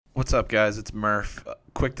What's up, guys? It's Murph.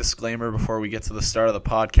 Quick disclaimer before we get to the start of the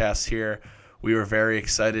podcast here. We were very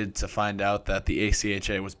excited to find out that the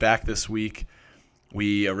ACHA was back this week.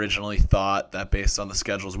 We originally thought that based on the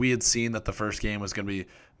schedules we had seen that the first game was going to be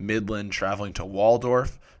Midland traveling to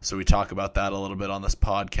Waldorf, so we talk about that a little bit on this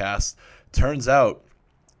podcast. Turns out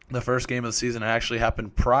the first game of the season actually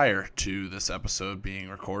happened prior to this episode being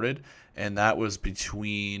recorded, and that was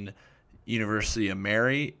between University of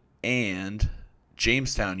Mary and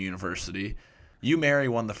Jamestown University. UMary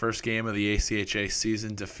won the first game of the ACHA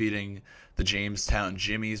season, defeating the Jamestown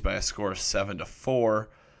Jimmies by a score of 7-4.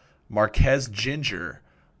 Marquez Ginger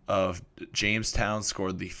of Jamestown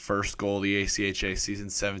scored the first goal of the ACHA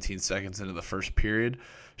season 17 seconds into the first period.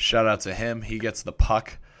 Shout out to him. He gets the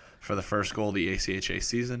puck for the first goal of the ACHA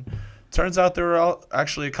season. Turns out there were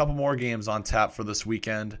actually a couple more games on tap for this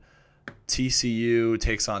weekend. TCU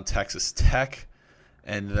takes on Texas Tech.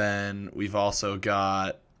 And then we've also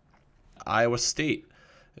got Iowa State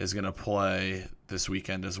is going to play this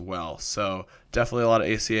weekend as well. So definitely a lot of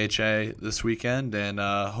ACHA this weekend, and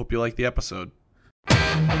hope you like the episode.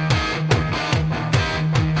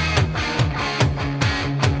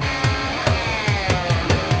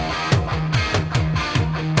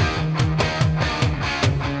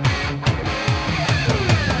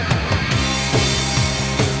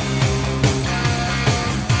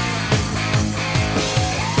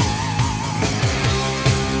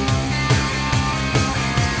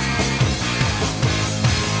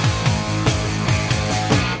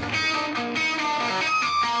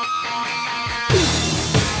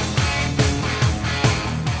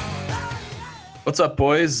 What's up,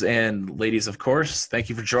 boys and ladies, of course. Thank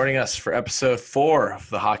you for joining us for episode 4 of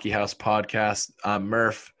the Hockey House podcast. I'm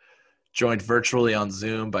Murph, joined virtually on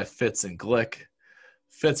Zoom by Fitz and Glick.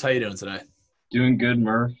 Fitz, how you doing today? Doing good,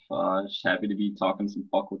 Murph. Just happy to be talking some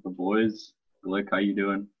puck with the boys. Glick, how you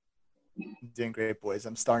doing? Doing great, boys.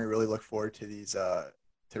 I'm starting to really look forward to these to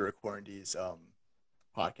recording these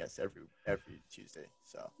podcasts every Tuesday.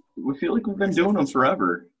 So we feel like we've been doing them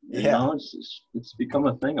forever. You Yeah. know, it's become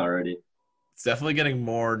a thing already. It's definitely getting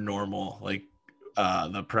more normal, like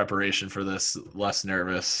the preparation for this, less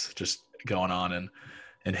nervous, just going on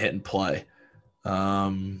and hit and play.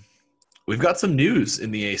 We've got some news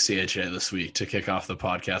in the ACHA this week to kick off the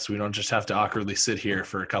podcast. We don't just have to awkwardly sit here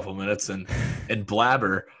for a couple minutes and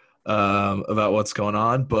blabber about what's going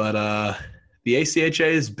on, but the ACHA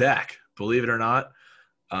is back, believe it or not.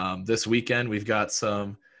 This weekend we've got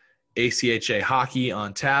some ACHA hockey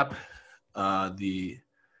on tap. The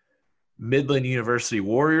Midland University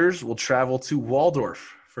Warriors will travel to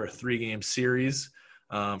Waldorf for a 3-game series.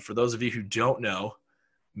 For those of you who don't know,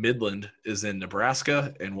 Midland is in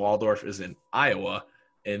Nebraska and Waldorf is in Iowa,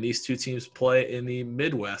 and these two teams play in the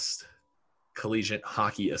Midwest Collegiate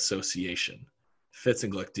Hockey Association. Fitz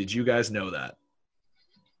and Glick, did you guys know that?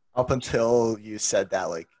 up until you said that,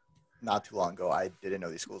 like, not too long ago, I didn't know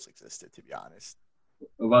these schools existed, to be honest.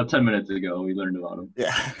 About 10 minutes ago, we learned about them.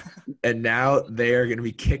 Yeah. And now they are going to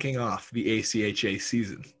be kicking off the ACHA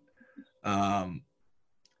season.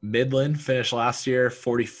 Midland finished last year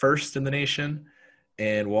 41st in the nation,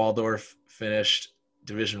 and Waldorf finished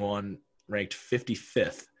Division I ranked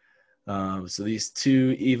 55th. So these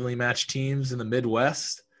two evenly matched teams in the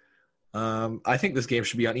Midwest. I think this game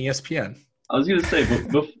should be on ESPN. I was gonna say,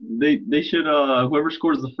 but they should whoever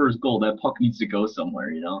scores the first goal, that puck needs to go somewhere,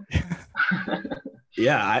 you know.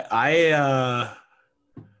 Yeah, I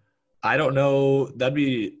don't know. That'd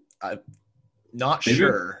be not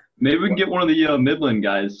sure. Maybe we can get one of the Midland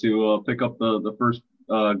guys to pick up the first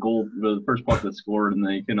goal, the first puck that's scored, and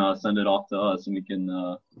they can send it off to us, and we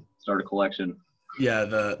can start a collection. Yeah,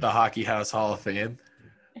 the Hockey House Hall of Fame.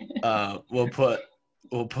 We'll put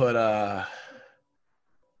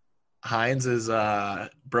Hines'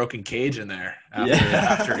 broken cage in there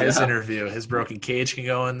after his interview. His broken cage can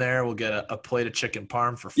go in there. We'll get a plate of chicken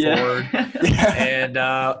parm for Ford and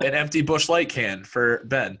an empty Busch Light can for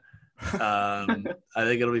Ben. I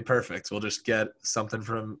think it'll be perfect. We'll just get something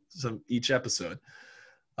from each episode.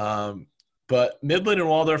 But Midland and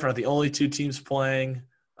Waldorf are the only two teams playing.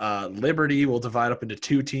 Liberty will divide up into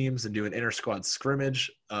two teams and do an inter-squad scrimmage,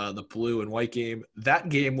 the blue and white game. That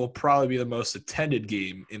game will probably be the most attended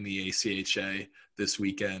game in the ACHA this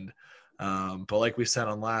weekend. But like we said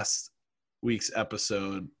on last week's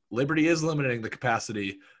episode, Liberty is limiting the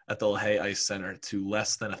capacity at the LaHaye Ice Center to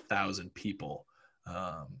less than 1,000 people.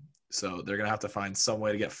 So they're going to have to find some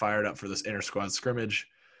way to get fired up for this inter-squad scrimmage.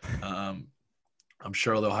 I'm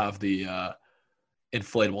sure they'll have the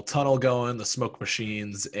inflatable tunnel going, the smoke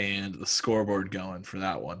machines, and the scoreboard going for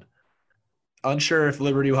that one. Unsure if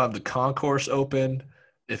Liberty will have the concourse open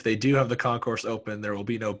if they do have the concourse open, there will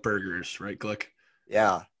be no burgers, right, Glick?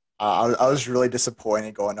 Yeah. I was really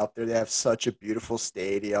disappointed going up there. They have such a beautiful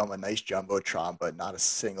stadium, a nice jumbotron, but not a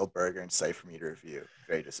single burger in sight for me to review.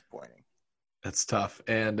 Very disappointing. That's tough.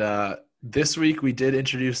 And this week we did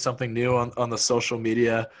introduce something new on the social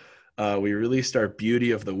media. We released our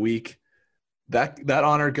Beauty of the Week. That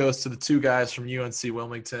honor goes to the two guys from UNC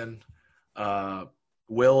Wilmington,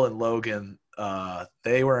 Will and Logan.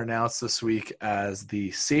 They were announced this week as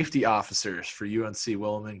the safety officers for UNC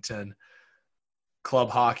Wilmington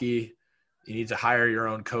club hockey. You need to hire your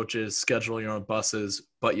own coaches, schedule your own buses,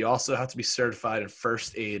 but you also have to be certified in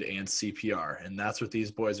first aid and CPR. And that's what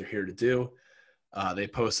these boys are here to do. They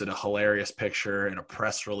posted a hilarious picture and a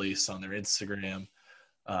press release on their Instagram.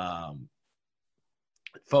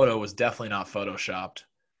 Photo was definitely not photoshopped,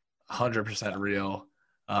 100% real.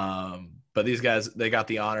 But these guys, they got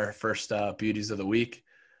the honor, first Beauties of the Week.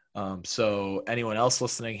 So anyone else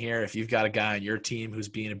listening here, if you've got a guy on your team who's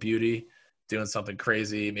being a beauty, doing something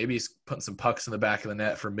crazy, maybe he's putting some pucks in the back of the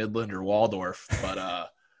net for Midland or Waldorf, but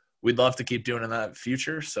we'd love to keep doing that in the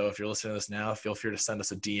future. So if you're listening to this now, feel free to send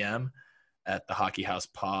us a DM at the Hockey House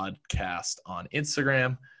Podcast on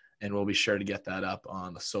Instagram, and we'll be sure to get that up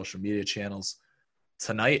on the social media channels.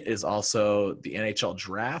 Tonight is also the NHL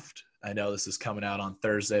Draft. I know this is coming out on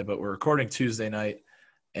Thursday, but we're recording Tuesday night,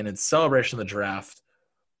 and in celebration of the draft,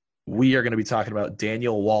 we are going to be talking about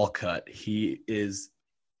Daniel Walcott. He is,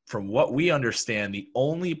 from what we understand, the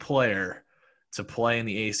only player to play in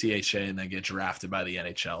the ACHA and then get drafted by the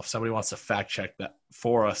NHL. If somebody wants to fact check that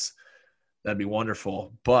for us, that'd be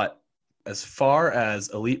wonderful. But as far as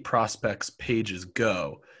elite prospects pages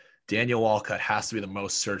go, Daniel Walcott has to be the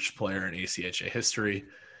most searched player in ACHA history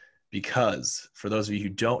because, for those of you who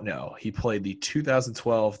don't know, he played the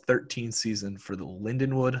 2012-13 season for the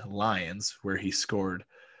Lindenwood Lions, where he scored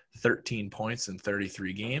 13 points in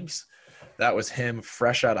 33 games. That was him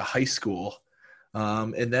fresh out of high school.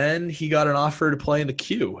 And then he got an offer to play in the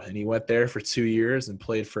Q, and he went there for 2 years and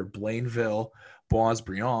played for Blainville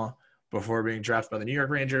Bois-Brillant before being drafted by the New York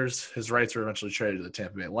Rangers. His rights were eventually traded to the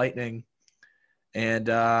Tampa Bay Lightning. And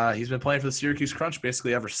he's been playing for the Syracuse Crunch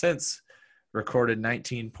basically ever since. Recorded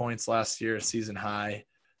 19 points last year, season high.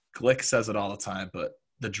 Glick says it all the time, but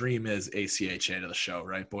the dream is ACHA to the show,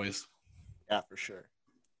 right, boys? Yeah, for sure.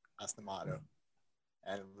 That's the motto.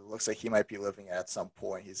 And it looks like he might be living at some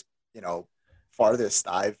point. He's, farthest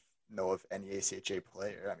I know of any ACHA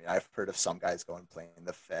player. I mean, I've heard of some guys going playing in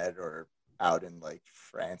the Fed or out in like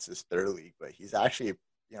France's third league, but he's actually,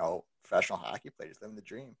 professional hockey player. He's living the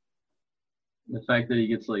dream. The fact that he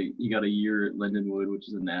got a year at Lindenwood, which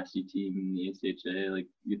is a nasty team in the ACHA,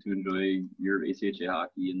 you get to enjoy your ACHA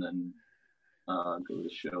hockey and then go to the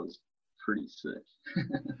show is pretty sick.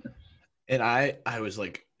 And I was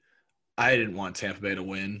like, I didn't want Tampa Bay to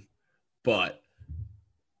win, but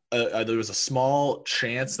there was a small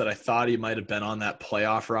chance that I thought he might have been on that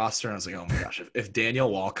playoff roster. And I was like, oh my gosh, if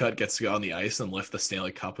Daniel Walcott gets to go on the ice and lift the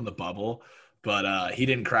Stanley Cup in the bubble, but he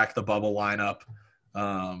didn't crack the bubble lineup.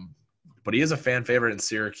 But he is a fan favorite in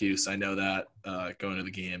Syracuse. I know that going to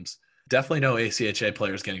the games. Definitely no ACHA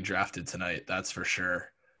players getting drafted tonight. That's for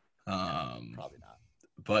sure. Probably not.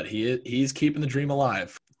 But he's keeping the dream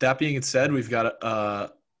alive. That being said, we've got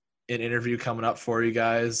an interview coming up for you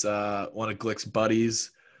guys. One of Glick's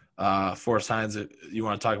buddies, Forrest Hines. You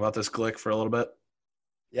want to talk about this, Glick, for a little bit?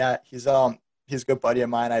 Yeah, he's a good buddy of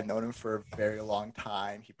mine. I've known him for a very long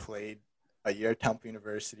time. He played a year at Temple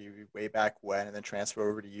University way back when, and then transferred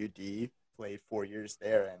over to UD, played 4 years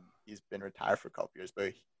there, and he's been retired for a couple years.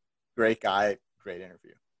 But great guy, great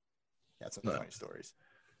interview. He had some funny stories.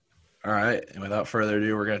 All right, and without further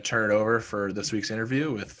ado, we're going to turn it over for this week's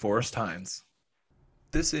interview with Forrest Hines.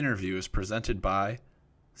 This interview is presented by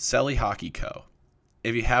Selly Hockey Co.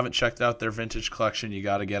 If you haven't checked out their vintage collection, you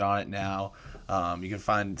got to get on it now. You can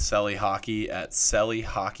find Selly Hockey at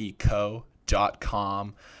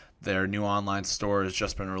sellyhockeyco.com. Their new online store has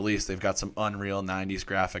just been released. They've got some unreal 90s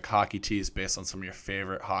graphic hockey tees based on some of your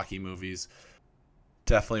favorite hockey movies.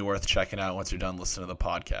 Definitely worth checking out once you're done listening to the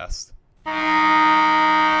podcast.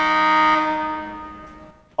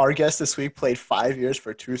 Our guest this week played 5 years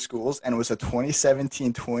for two schools and was a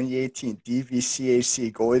 2017-2018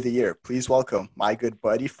 DVCHC Goalie of the Year. Please welcome my good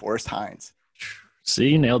buddy, Forrest Hines. See,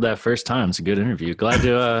 you nailed that first time. It's a good interview. Glad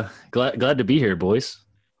to be here, boys.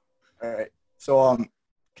 All right. So,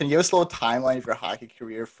 can you give us a little timeline of your hockey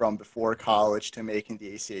career from before college to making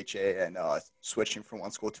the ACHA and switching from one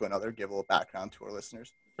school to another? Give a little background to our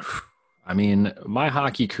listeners. I mean, my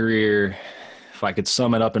hockey career, if I could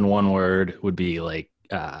sum it up in one word, would be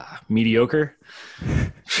mediocre.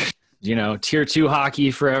 Tier 2 hockey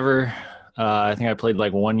forever. I think I played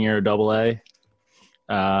like 1 year double A.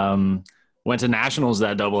 Went to nationals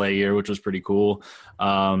that double A year, which was pretty cool.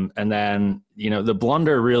 And then, the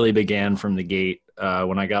blunder really began from the gate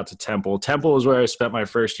when I got to Temple. Temple was where I spent my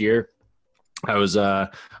first year. I was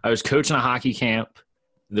coaching a hockey camp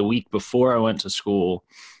the week before I went to school.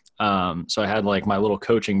 So I had like my little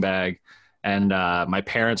coaching bag, and my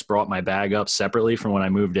parents brought my bag up separately from when I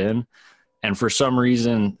moved in. And for some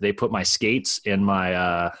reason, they put my skates in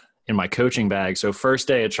my coaching bag. So first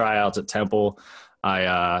day of tryouts at Temple,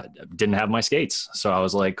 I didn't have my skates. So I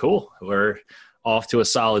was like, cool, we're off to a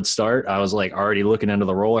solid start. I was like already looking into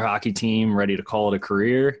the roller hockey team, ready to call it a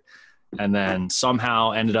career, and then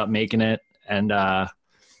somehow ended up making it. And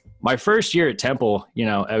my first year at Temple,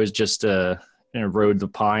 I was just rode the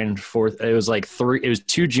pine fourth. It was like it was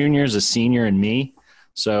 2 juniors, a senior, and me.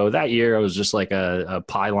 So that year I was just like a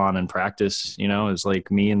pylon in practice. It was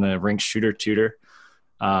like me and the rink shooter tutor.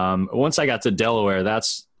 Once I got to Delaware, that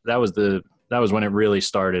was when it really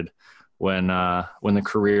started, when the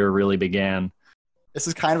career really began. This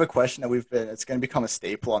is kind of a question that it's going to become a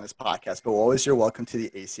staple on this podcast, but what was your welcome to the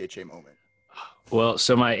ACHA moment? Well,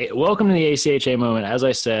 so my welcome to the ACHA moment, as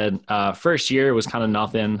I said, first year was kind of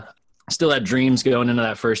nothing. Still had dreams going into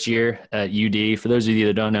that first year at UD. For those of you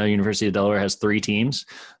that don't know, University of Delaware has 3 teams.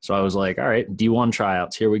 So I was like, all right, D1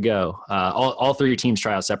 tryouts, here we go. All 3 teams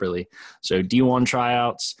try out separately. So D1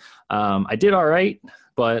 tryouts, I did all right,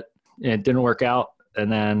 but it didn't work out.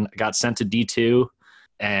 And then got sent to D2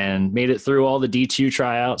 and made it through all the D2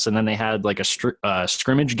 tryouts. And then they had like a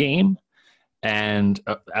scrimmage game. And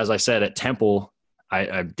as I said, at Temple,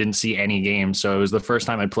 I didn't see any games. So it was the first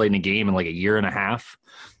time I'd played in a game in like a year and a half.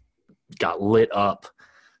 Got lit up.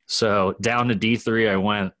 So down to D3 I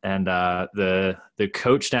went, and the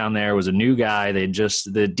coach down there was a new guy. The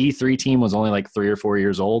D3 team was only like 3 or 4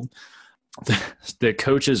 years old. The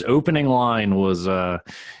coach's opening line was,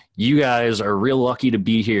 you guys are real lucky to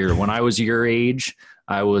be here. When I was your age,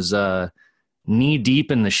 I was knee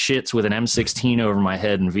deep in the shits with an M16 over my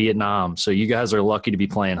head in Vietnam. So you guys are lucky to be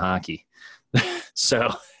playing hockey.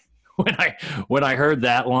 So when I heard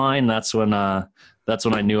that line, that's when I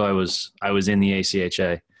knew I was in the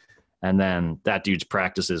ACHA. And then that dude's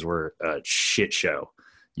practices were a shit show.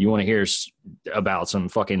 You want to hear about some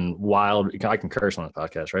fucking wild, I can curse on the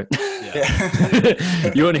podcast, right?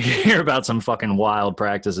 Yeah. You want to hear about some fucking wild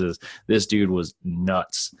practices. This dude was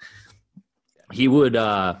nuts. He would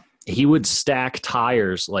stack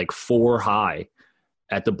tires like 4 high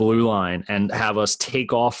at the blue line and have us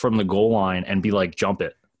take off from the goal line and be like, jump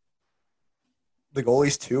it. The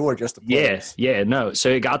goalies too, or just the players? Yeah, no. So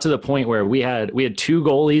it got to the point where we had 2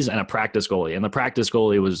 goalies and a practice goalie, and the practice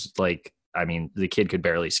goalie was like, I mean, the kid could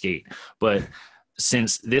barely skate, but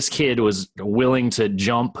since this kid was willing to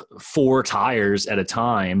jump 4 tires at a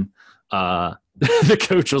time, the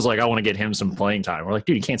coach was like, I want to get him some playing time. We're like,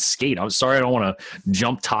 dude, he can't skate. I'm sorry, I don't want to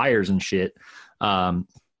jump tires and shit.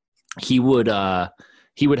 He would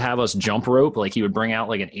have us jump rope. Like he would bring out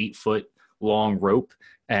like an 8-foot long rope.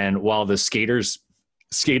 And while the skaters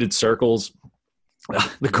skated circles,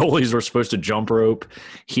 the goalies were supposed to jump rope.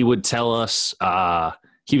 He would tell us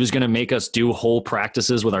he was going to make us do whole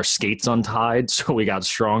practices with our skates untied so we got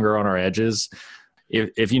stronger on our edges.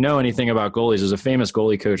 If you know anything about goalies, there's a famous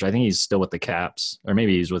goalie coach. I think he's still with the Caps, or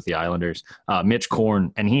maybe he's with the Islanders, Mitch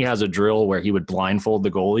Korn. And he has a drill where he would blindfold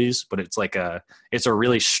the goalies, but it's a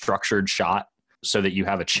really structured shot so that you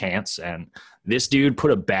have a chance. And this dude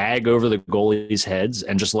put a bag over the goalies' heads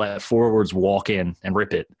and just let forwards walk in and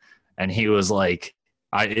rip it. And he was like,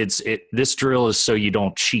 this drill is so you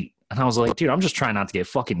don't cheat. And I was like, dude, I'm just trying not to get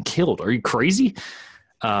fucking killed. Are you crazy?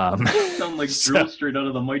 Sound like drill straight out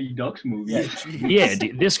of the Mighty Ducks movie. Yeah,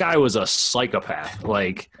 dude, this guy was a psychopath.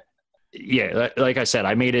 Like I said,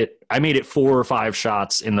 I made it 4 or 5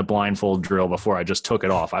 shots in the blindfold drill before I just took it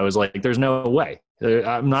off. I was like, there's no way.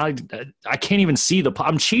 I can't even see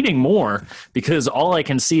I'm cheating more because all I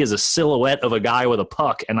can see is a silhouette of a guy with a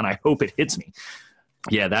puck, and then I hope it hits me.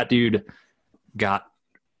 Yeah, that dude got,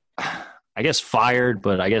 I guess, fired,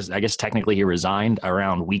 but I guess technically he resigned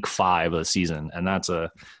around week 5 of the season, and that's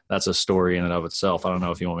a story in and of itself. I don't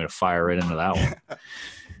know if you want me to fire right into that one.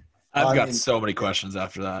 I've got so many questions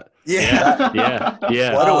after that.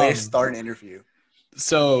 Yeah. What a way to start an interview.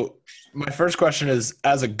 So my first question is,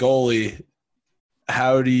 as a goalie,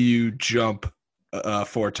 how do you jump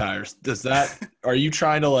 4 tires? Are you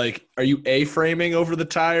trying to are you A-framing over the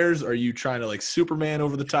tires? Are you trying to Superman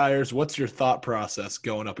over the tires? What's your thought process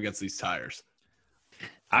going up against these tires?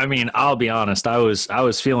 I mean, I'll be honest. I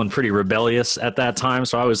was feeling pretty rebellious at that time.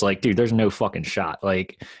 So I was like, dude, there's no fucking shot.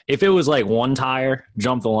 Like if it was 1 tire,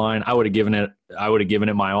 jump the line, I would have given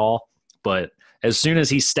it my all. But as soon as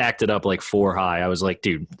he stacked it up like 4 high, I was like,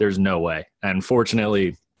 dude, there's no way. And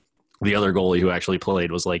fortunately, the other goalie who actually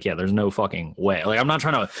played was like, yeah, there's no fucking way. Like, I'm not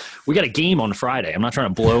trying to – we got a game on Friday. I'm not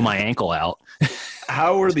trying to blow my ankle out.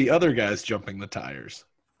 How were the other guys jumping the tires?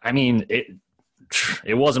 I mean,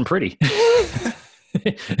 it wasn't pretty.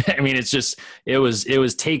 I mean, it's just it was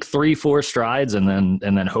take 3-4 strides and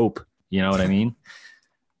then hope. You know what I mean?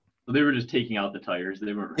 Well, they were just taking out the tires.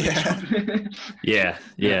 They weren't really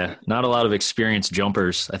Yeah. Not a lot of experienced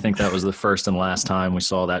jumpers. I think that was the first and last time we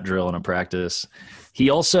saw that drill in a practice. He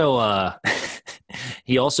also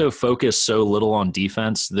focused so little on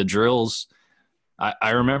defense. The drills,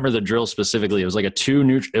 I remember the drill specifically. It was like a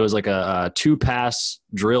 2-pass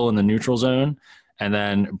drill in the neutral zone, and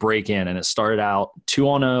then break in. And it started out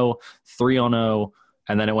 2-on-0, 3-on-0,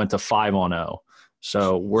 and then it went to 5-on-0.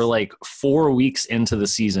 So we're like 4 weeks into the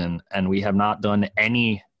season, and we have not done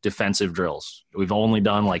any defensive drills. We've only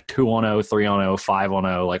done like 2-on-0, 3-on-0,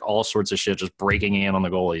 5-on-0, like all sorts of shit, just breaking in on the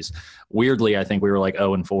goalies. Weirdly, I think we were like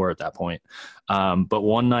 0-4 at that point. But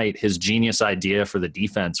one night, his genius idea for the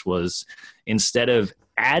defense was instead of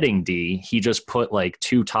adding D, he just put like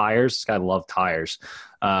 2 tires. This guy loved tires.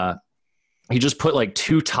 He just put like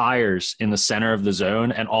 2 tires in the center of the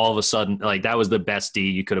zone, and all of a sudden, like, that was the best D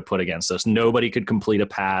you could have put against us. Nobody could complete a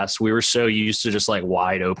pass. We were so used to just like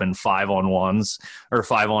wide open 5-on-1s or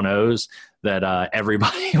 5-on-0s that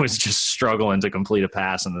everybody was just struggling to complete a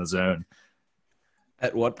pass in the zone.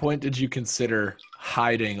 At what point did you consider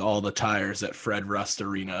hiding all the tires at Fred Rust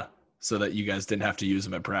Arena so that you guys didn't have to use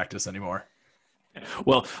them at practice anymore?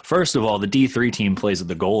 Well, first of all, the D3 team plays at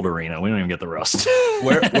the Gold Arena. We don't even get the Rust.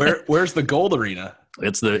 Where's the Gold Arena?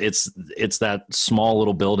 It's that small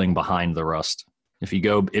little building behind the Rust. If you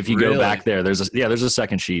go Really? back there, there's a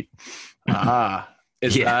second sheet. Is Yeah.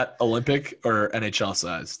 that Olympic or NHL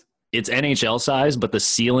sized? It's NHL size, but the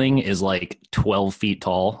ceiling is like 12 feet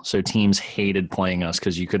tall. So teams hated playing us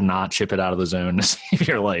because you could not chip it out of the zone to save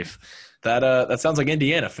your life. That sounds like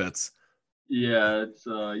Indiana fits. Yeah, it's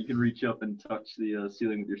you can reach up and touch the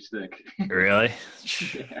ceiling with your stick. Really?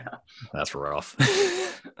 Yeah. That's rough.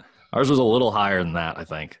 Ours was a little higher than that, I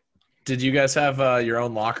think. Did you guys have your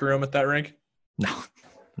own locker room at that rink?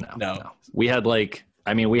 No. We had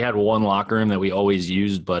we had one locker room that we always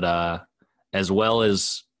used, but as well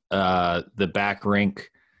as the back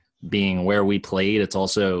rink being where we played, it's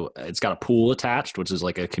got a pool attached, which is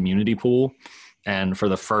like a community pool. And for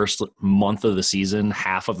the first month of the season,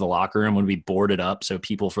 half of the locker room would be boarded up so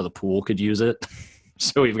people for the pool could use it.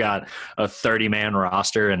 So we've got a 30-man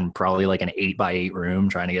roster and probably like an 8x8 room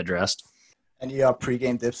trying to get dressed. Any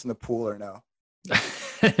pregame dips in the pool or no?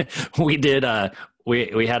 We did.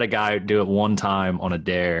 We had a guy do it one time on a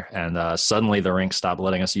dare, and suddenly the rink stopped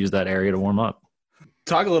letting us use that area to warm up.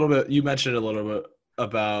 Talk a little bit. You mentioned a little bit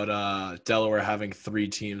about Delaware having 3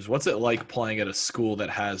 teams. What's it like playing at a school that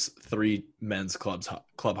has 3 men's club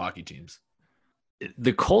hockey teams?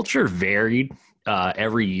 The culture varied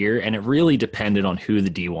every year, and it really depended on who the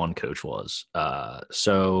D1 coach was.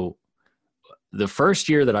 So the first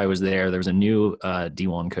year that I was there was a new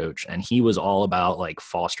D1 coach, and he was all about like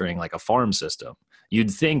fostering like a farm system. You'd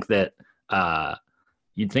think that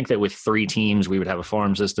with 3 teams, we would have a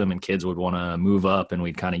farm system and kids would want to move up and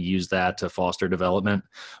we'd kind of use that to foster development.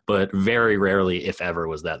 But very rarely, if ever,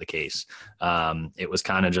 was that the case. It was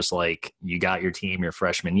kind of just like you got your team your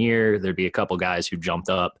freshman year. There'd be a couple guys who jumped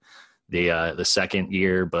up the second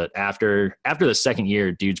year. But after the second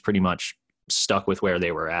year, dudes pretty much stuck with where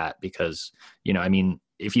they were at because,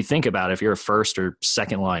 if you think about it, if you're a first or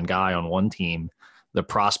second line guy on one team, the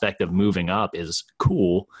prospect of moving up is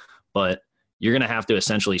cool, but you're going to have to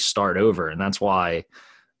essentially start over. And that's why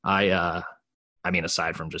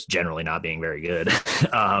aside from just generally not being very good,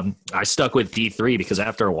 I stuck with D3 because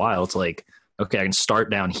after a while it's like, okay, I can start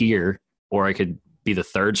down here, or I could be the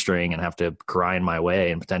 3rd string and have to grind my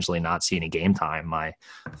way and potentially not see any game time my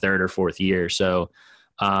 3rd or 4th year. So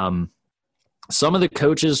some of the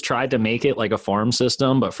coaches tried to make it like a farm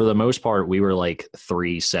system, but for the most part, we were like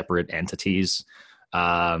 3 separate entities.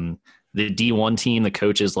 The D1 team, the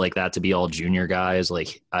coaches like that to be all junior guys.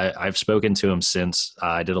 Like I've spoken to him since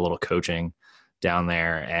I did a little coaching down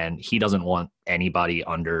there, and he doesn't want anybody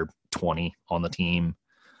under 20 on the team.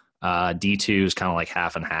 D2 is kind of like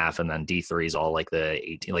half and half, and then D3 is all like the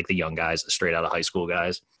 18, like the young guys, the straight out of high school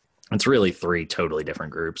guys. It's really 3 totally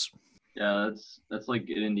different groups. Yeah, that's like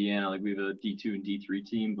in Indiana. Like we have a D2 and D3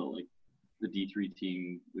 team, but like the D3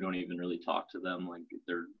 team, we don't even really talk to them. Like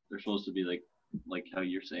they're supposed to be like how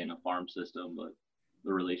you're saying, a farm system, but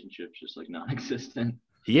the relationship's just like non-existent.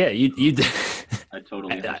 Yeah, you I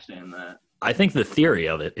totally understand that. I think the theory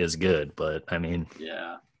of it is good, but I mean,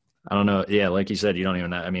 yeah, I don't know. Yeah, like you said, you don't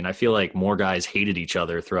even know. I mean, I feel like more guys hated each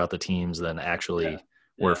other throughout the teams than actually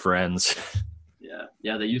were friends.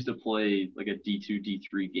 Yeah. They used to play like a D2,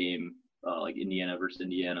 D3 game, like Indiana versus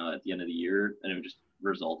Indiana at the end of the year, and it would just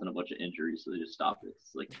result in a bunch of injuries, so they just stopped it.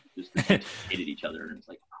 It's like just the teams hated each other, and it's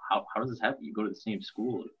like, how does this happen? You go to the same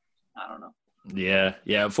school. I don't know.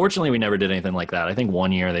 Yeah. Fortunately, we never did anything like that. I think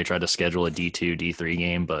one year they tried to schedule a D2, D3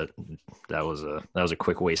 game, but that was a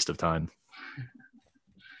quick waste of time.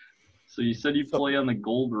 So you said you play on the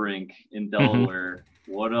Gold Rink in Delaware.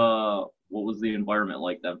 Mm-hmm. What was the environment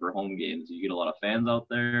like then for home games? Do you get a lot of fans out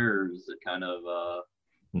there, or is it kind of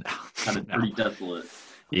pretty desolate?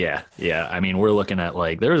 Yeah. I mean, we're looking at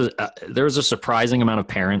like there was a surprising amount of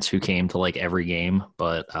parents who came to like every game,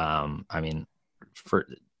 but I mean,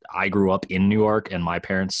 I grew up in New York, and my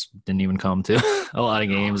parents didn't even come to a lot of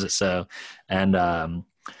games. So, and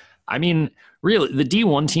I mean, really, the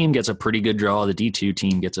D1 team gets a pretty good draw. The D2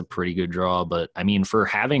 team gets a pretty good draw. But, I mean, for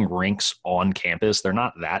having rinks on campus, they're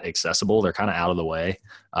not that accessible. They're kind of out of the way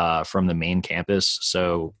from the main campus.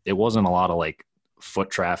 So it wasn't a lot of, like, foot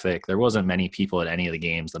traffic. There wasn't many people at any of the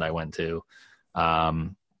games that I went to.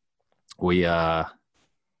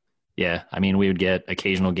 Yeah, I mean, we would get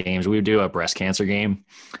occasional games. We would do a breast cancer game.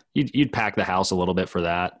 You'd pack the house a little bit for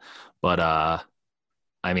that. But,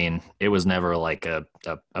 I mean, it was never like a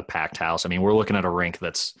packed house. I mean, we're looking at a rink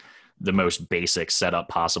that's the most basic setup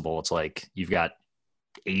possible. It's like you've got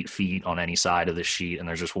 8 feet on any side of the sheet, and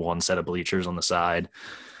there's just one set of bleachers on the side.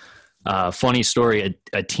 Funny story,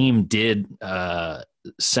 a team did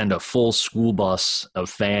send a full school bus of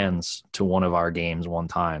fans to one of our games one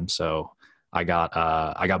time. So I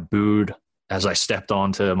got booed as I stepped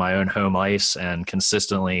onto my own home ice, and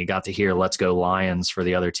consistently got to hear "Let's Go Lions" for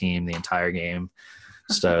the other team the entire game.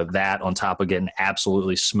 So that, on top of getting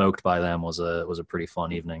absolutely smoked by them, was a pretty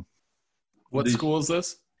fun evening. What school is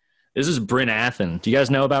this? This is Bryn Athyn. Do you guys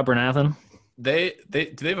know about Bryn Athyn? Do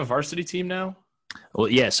they have a varsity team now? Well,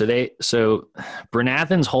 yeah. So Bryn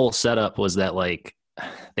Athyn's whole setup was that, like,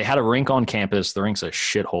 they had a rink on campus. The rink's a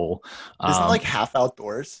shithole. Isn't it like half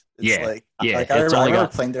outdoors? It's I remember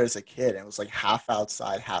playing there as a kid, and it was like half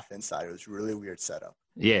outside, half inside. It was really weird setup.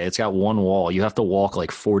 Yeah, it's got one wall. You have to walk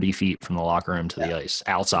like 40 feet from the locker room to the ice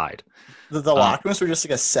outside. The locker rooms were just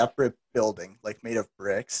like a separate building, like made of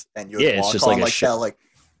bricks, and you would walk on that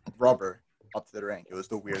rubber up to the rink. It was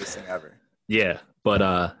the weirdest thing ever. Yeah, but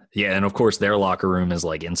and of course their locker room is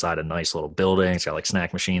like inside a nice little building. It's got like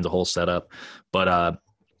snack machines, a whole setup. But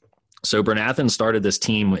so Bryn Athyn started this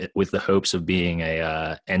team with the hopes of being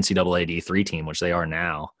a NCAA D3 team, which they are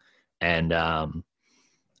now, and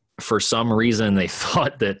for some reason they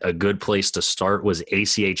thought that a good place to start was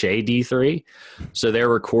ACHA D3. So they're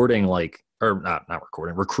recruiting like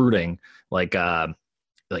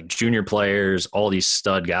junior players, all these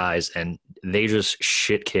stud guys, and they just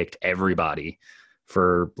shit kicked everybody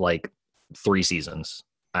for like 3 seasons.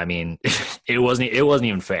 I mean, it wasn't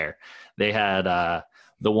even fair. They had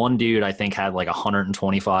the one dude I think had like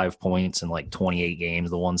 125 points in like 28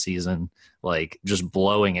 games the one season, like just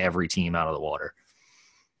blowing every team out of the water.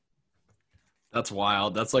 That's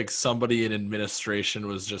wild. That's like somebody in administration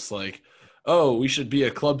was just like, oh, we should be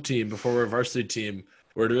a club team before we're a varsity team.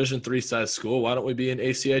 We're a Division III size school. Why don't we be an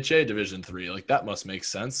ACHA Division III? Like, that must make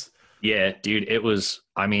sense. Yeah, dude, it was,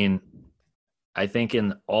 I mean, I think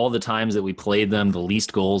in all the times that we played them, the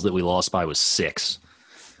least goals that we lost by was 6.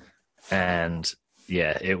 And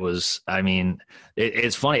yeah, it was, I mean,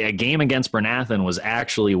 it's funny. A game against Bryn Athyn was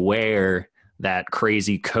actually where that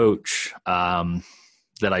crazy coach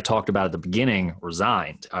that I talked about at the beginning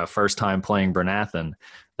resigned. First time playing Bryn Athyn.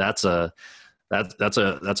 That's a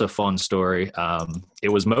fun story. It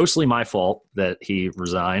was mostly my fault that he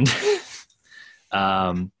resigned.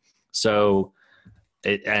 And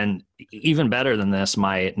even better than this,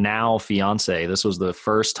 my now fiance, this was the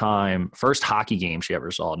first hockey game she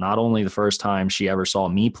ever saw. Not only the first time she ever saw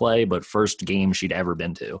me play, but first game she'd ever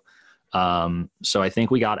been to. So I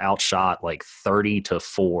think we got outshot like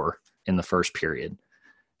 30-4 in the first period,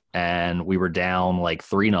 and we were down like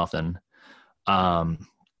 3-0.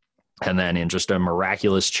 And then in just a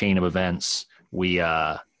miraculous chain of events, we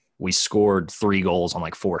scored 3 goals on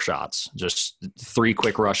like 4 shots, just 3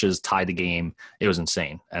 quick rushes, tied the game. It was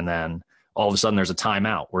insane. And then all of a sudden there's a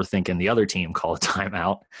timeout. We're thinking the other team called a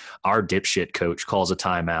timeout. Our dipshit coach calls a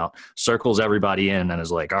timeout, circles everybody in, and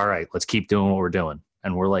is like, all right, let's keep doing what we're doing.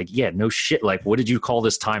 And we're like, yeah, no shit. Like, what did you call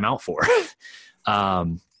this timeout for?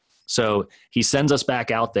 So he sends us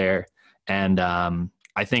back out there, and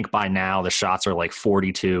I think by now the shots are like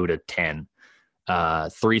 42-10.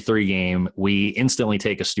 3-3 game. We instantly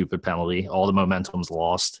take a stupid penalty. All the momentum's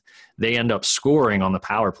lost. They end up scoring on the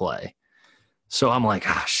power play. So I'm like,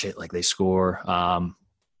 shit, like they score.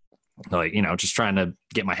 Just trying to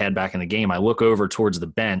get my head back in the game. I look over towards the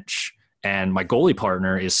bench, and my goalie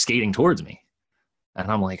partner is skating towards me. And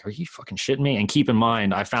I'm like, are you fucking shitting me? And keep in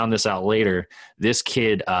mind, I found this out later. This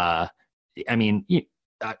kid, Glick,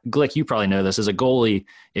 you probably know this. As a goalie,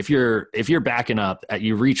 if you're backing up,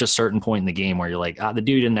 you reach a certain point in the game where you're like, the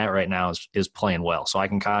dude in net right now is playing well. So I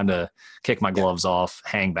can kind of kick my gloves off,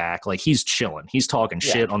 hang back. Like, he's chilling. He's talking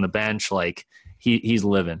shit on the bench. Like, he's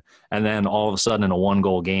living. And then all of a sudden in a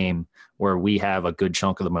 1-goal game where we have a good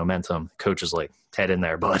chunk of the momentum, coach is like, head in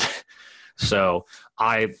there, bud. So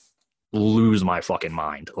I lose my fucking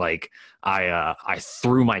mind. Like, I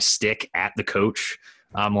threw my stick at the coach.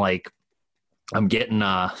 I'm getting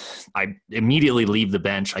I immediately leave the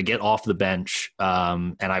bench. I get off the bench,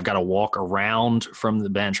 and I've got to walk around from the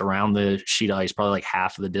bench, around the sheet of ice, probably like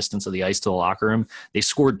half of the distance of the ice to the locker room. They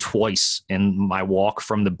scored twice in my walk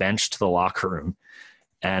from the bench to the locker room.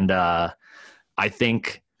 And I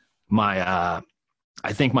think my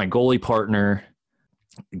goalie partner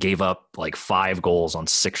gave up like 5 goals on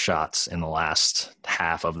 6 shots in the last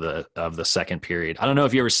half of the second period. I don't know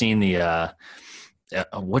if you ever seen the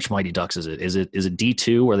which Mighty Ducks is it? Is it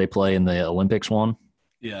D2 where they play in the Olympics one?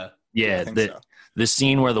 Yeah. Yeah. The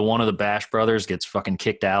scene where one of the Bash brothers gets fucking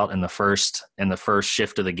kicked out in the first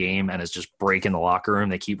shift of the game and is just breaking the locker room.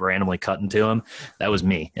 They keep randomly cutting to him. That was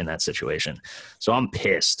me in that situation. So I'm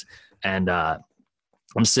pissed. And I'm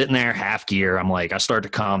sitting there half gear. I'm like, I start to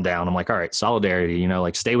calm down. I'm like, all right, solidarity,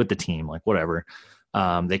 like stay with the team, like whatever.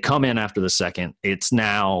 They come in after the second. It's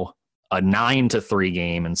now a 9-3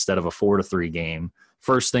 game instead of a 4-3 game.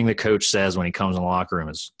 First thing the coach says when he comes in the locker room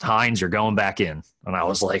is, Hines, you're going back in. And I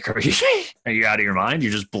was like, are you out of your mind? You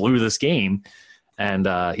just blew this game. And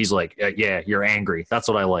he's like, yeah, you're angry. That's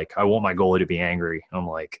what I like. I want my goalie to be angry. I'm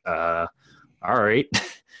like, all right.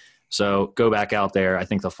 So go back out there. I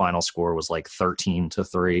think the final score was like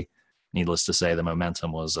 13-3. Needless to say, the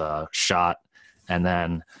momentum was shot. And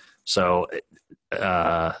then so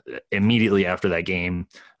immediately after that game,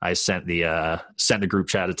 I sent the group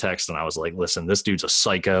chat a text, and I was like, listen, this dude's a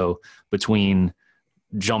psycho. Between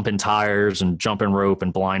jumping tires and jumping rope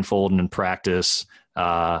and blindfolding in practice,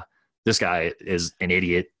 this guy is an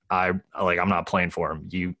idiot. I'm not playing for him.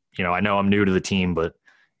 I know I'm new to the team, but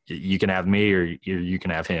you can have me or you can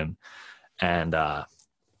have him. And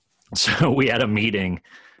so we had a meeting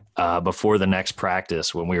before the next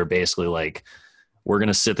practice when we were basically like, we're going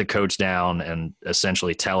to sit the coach down and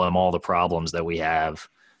essentially tell him all the problems that we have.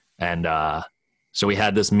 And so we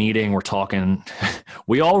had this meeting. We're talking.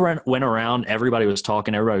 We all went around. Everybody was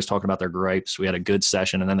talking. Everybody was talking about their gripes. We had a good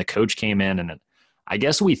session. And then the coach came in, and I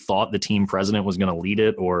guess we thought the team president was going to lead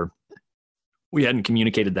it, or we hadn't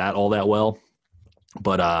communicated that all that well.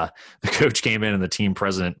 But the coach came in, and the team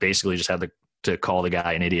president basically just had to call the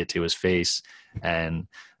guy an idiot to his face. And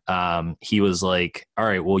he was like, all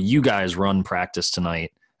right, well, you guys run practice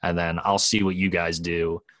tonight, and then I'll see what you guys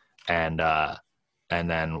do. And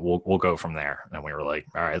then we'll go from there. And we were like,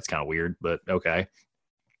 all right, it's kind of weird, but okay.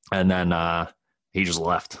 And then he just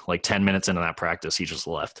left. Like 10 minutes into that practice, he just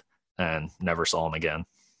left and never saw him again.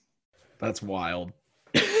 That's wild.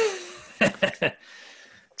 It's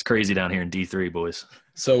crazy down here in D3, boys.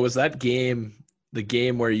 So was that game, the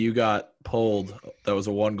game where you got pulled, that was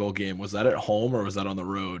a 1-goal game, was that at home or was that on the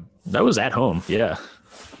road? That was at home, yeah.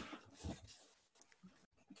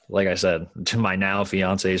 Like I said, to my now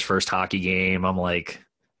fiance's first hockey game, I'm like,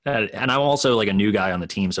 and I'm also like a new guy on the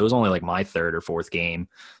team, so it was only like my 3rd or 4th game.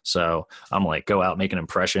 So I'm like, go out, make an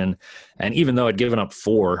impression. And even though I'd given up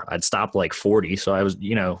 4, I'd stopped like 40. So I was,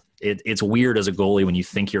 it's weird as a goalie when you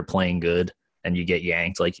think you're playing good and you get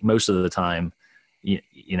yanked. Like most of the time, you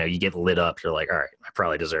get lit up. You're like, all right, I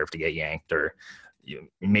probably deserve to get yanked, or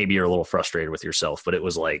maybe you're a little frustrated with yourself. But it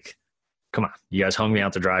was like, come on, you guys hung me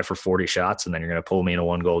out to dry for 40 shots, and then you're going to pull me in a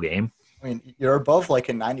 1-goal game? I mean, you're above like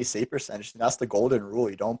a 90 save percentage. That's the golden rule.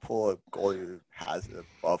 You don't pull a goalie who has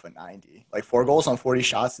above a 90. Like 4 goals on 40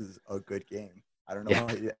 shots is a good game. I don't know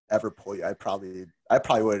how you ever pull you. I probably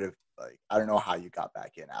would have, I don't know how you got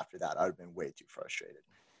back in after that. I would have been way too frustrated.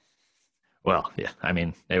 Well, yeah. I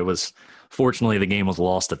mean, fortunately the game was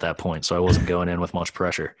lost at that point, so I wasn't going in with much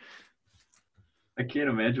pressure. I can't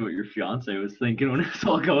imagine what your fiance was thinking when it was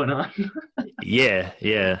all going on.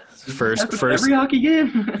 Yeah. First every hockey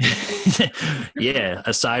game. Yeah.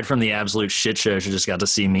 Aside from the absolute shit show, she just got to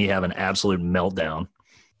see me have an absolute meltdown.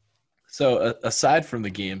 So aside from the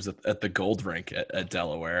games at the Gold Rink at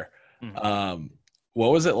Delaware,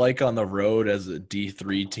 what was it like on the road as a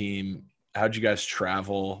D3 team how'd you guys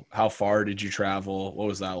travel? How far did you travel? What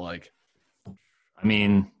was that like?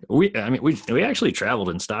 We actually traveled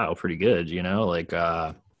in style pretty good, like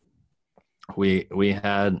we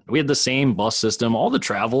had the same bus system. All the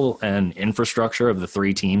travel and infrastructure of the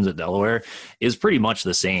three teams at Delaware is pretty much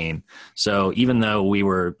the same. So even though we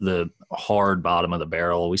were the hard bottom of the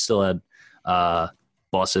barrel, we still had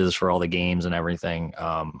buses for all the games and everything.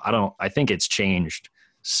 I think it's changed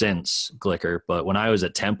since Glicker, but when I was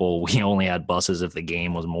at Temple, we only had buses if the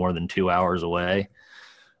game was more than 2 hours away.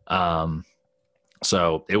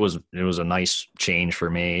 So it was a nice change for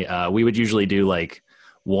me. We would usually do like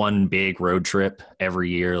one big road trip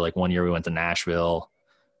every year. Like one year we went to Nashville.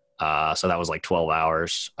 So that was like 12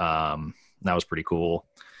 hours. That was pretty cool.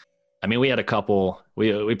 We had a couple,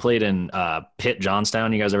 we played in Pitt,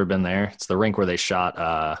 Johnstown. You guys ever been there? It's the rink where they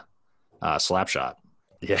shot Slapshot.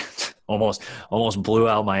 Yeah. almost blew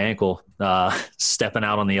out my ankle stepping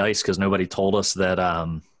out on the ice because nobody told us that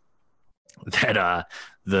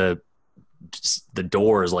the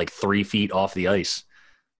door is like 3 feet off the ice.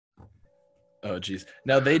 Oh, geez.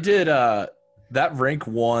 Now they did that rink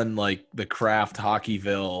won like the Kraft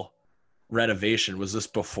Hockeyville renovation. Was this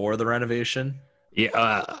before the renovation?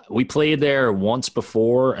 Yeah, we played there once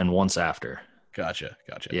before and once after. Gotcha.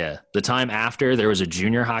 Yeah, the time after there was a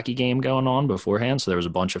junior hockey game going on beforehand, so there was a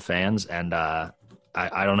bunch of fans, and I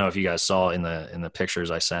don't know if you guys saw in the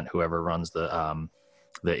pictures I sent whoever runs the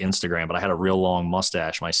Instagram, but I had a real long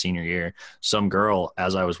mustache my senior year. Some girl,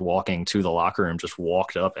 as I was walking to the locker room, just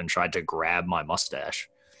walked up and tried to grab my mustache.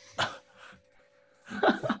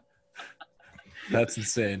 That's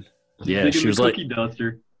insane. Yeah, she was like,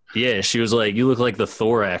 duster. yeah, she was like, you look like the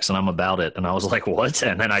Thorax, and I'm about it. And I was like, what?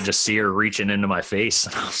 And then I just see her reaching into my face,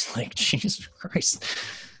 and I was like, Jesus Christ.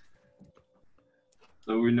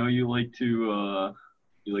 So we know you like to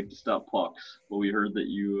stop pucks. Well, we heard that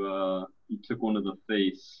you took one to the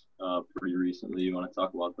face pretty recently. You want to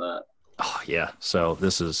talk about that? Oh yeah. So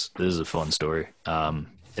this is a fun story.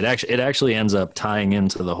 It actually ends up tying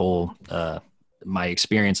into the whole my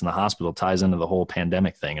experience in the hospital ties into the whole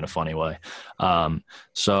pandemic thing in a funny way.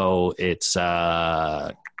 So it's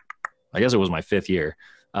I guess it was my 5th year.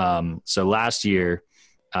 So last year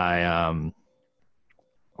I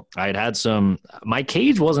had some. My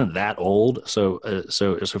cage wasn't that old, so it's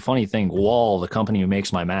a funny thing. Wall, the company who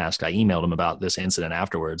makes my mask, I emailed him about this incident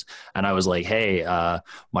afterwards, and I was like, "Hey,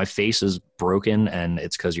 my face is broken, and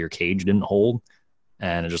it's because your cage didn't hold,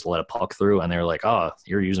 and it just let a puck through." And they were like, "Oh,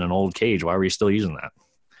 you're using an old cage. Why were you still using that?"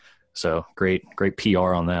 So great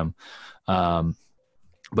PR on them.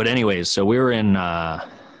 But anyways, so we were in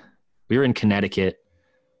Connecticut.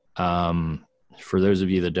 For those of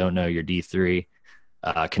you that don't know, you're D3.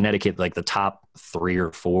 Connecticut, like the top 3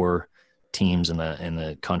 or 4 teams in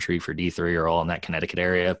the country for D3 are all in that Connecticut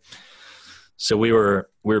area. So we were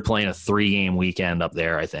playing a 3-game weekend up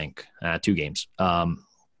there, I think, 2 games.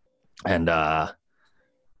 And I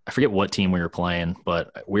forget what team we were playing,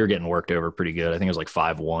 but we were getting worked over pretty good. I think it was like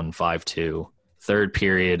 5-1, 5-2. Third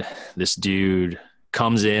period, this dude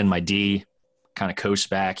comes in, my D kind of coasts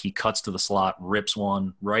back. He cuts to the slot, rips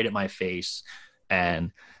one right at my face,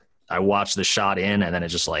 and I watched the shot in, and then it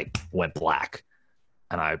just like went black,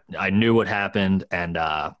 and I knew what happened. And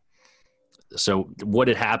so what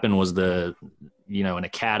had happened was in a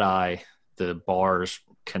cat eye, the bars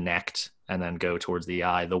connect and then go towards the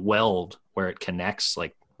eye. The weld where it connects,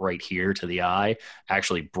 like right here to the eye,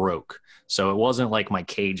 actually broke. So it wasn't like my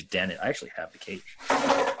cage dented. I actually have the cage.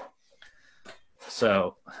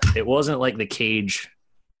 So it wasn't like the cage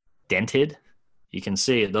dented. You can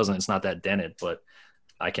see it's not that dented, but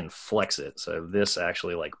I can flex it. So this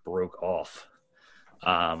actually like broke off.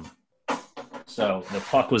 So the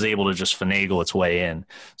puck was able to just finagle its way in.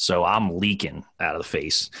 So I'm leaking out of the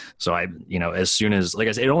face. So I, as soon as, like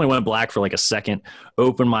I said, it only went black for like a second,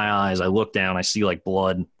 opened my eyes. I look down, I see like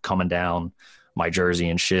blood coming down my jersey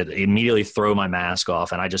and shit. I immediately throw my mask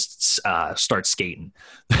off and I just start skating.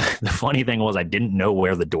 The funny thing was I didn't know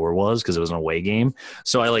where the door was because it was an away game.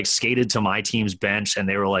 So I like skated to my team's bench and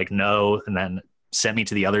they were like, no. And then sent me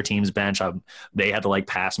to the other team's bench. They had to like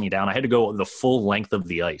pass me down. I had to go the full length of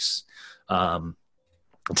the ice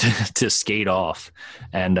to skate off.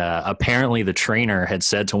 And apparently the trainer had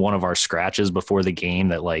said to one of our scratches before the game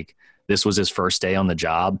that like this was his first day on the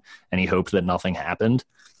job and he hoped that nothing happened.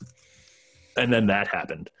 And then that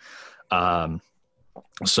happened.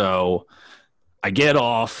 So I get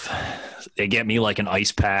off. They get me like an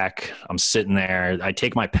ice pack. I'm sitting there. I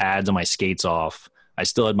take my pads and my skates off. I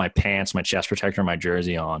still had my pants, my chest protector, and my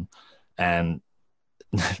jersey on. And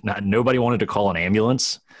nobody wanted to call an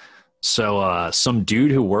ambulance. So some dude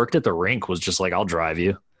who worked at the rink was just like, I'll drive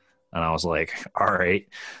you. And I was like, all right.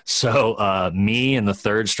 So me and the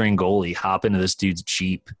third string goalie hop into this dude's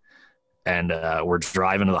Jeep, and we're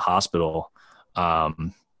driving to the hospital.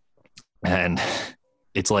 And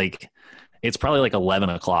it's probably like 11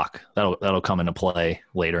 o'clock. That'll come into play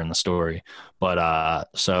later in the story. But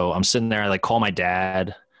so I'm sitting there, I like call my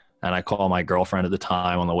dad, and I call my girlfriend at the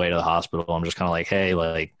time on the way to the hospital. I'm just kind of like, hey,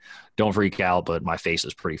 like, don't freak out, but my face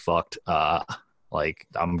is pretty fucked. Like,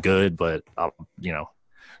 I'm good, but I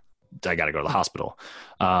got to go to the hospital.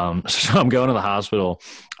 So I'm going to the hospital.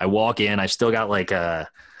 I walk in. I've still got like an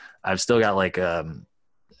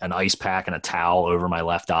ice pack and a towel over my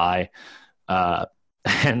left eye.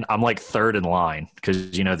 And I'm like third in line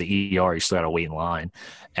because, the ER, you still got to wait in line.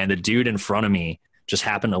 And the dude in front of me just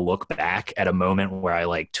happened to look back at a moment where I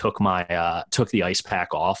like took the ice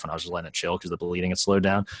pack off, and I was just letting it chill because the bleeding had slowed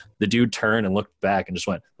down. The dude turned and looked back and just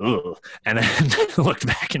went, ugh, and then looked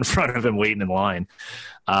back in front of him waiting in line.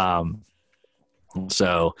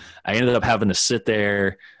 So I ended up having to sit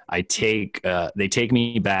there. They take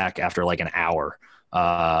me back after like an hour,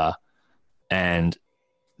 and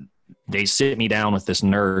they sit me down with this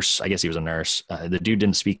nurse. I guess he was a nurse. The dude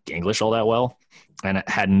didn't speak English all that well and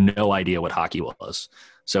had no idea what hockey was.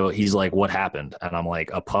 So he's like, what happened? And I'm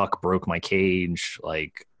like, a puck broke my cage.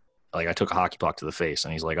 Like I took a hockey puck to the face.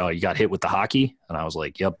 And he's like, oh, you got hit with the hockey? And I was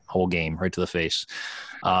like, yep, whole game, right to the face.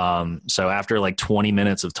 So after like 20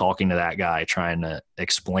 minutes of talking to that guy, trying to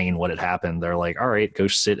explain what had happened, they're like, all right, go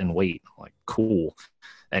sit and wait. I'm like, cool.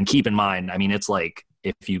 And keep in mind, I mean, it's like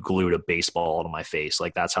if you glued a baseball to my face,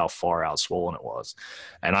 like that's how far out swollen it was.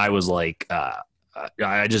 And I was like,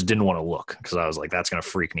 I just didn't want to look because I was like, that's going to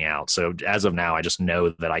freak me out. So as of now, I just know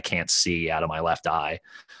that I can't see out of my left eye,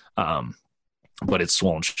 but it's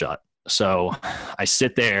swollen shut. So I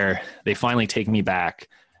sit there, they finally take me back.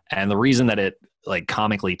 And the reason that it like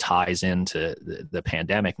comically ties into the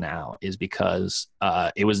pandemic now is because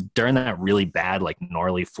it was during that really bad, like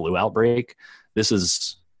gnarly flu outbreak. This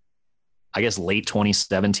is, I guess, late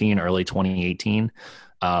 2017, early 2018.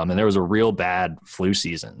 And there was a real bad flu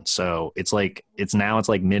season. So it's like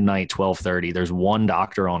midnight, 12:30. There's one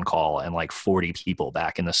doctor on call and like 40 people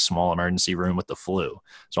back in this small emergency room with the flu.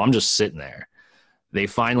 So I'm just sitting there. They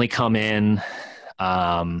finally come in.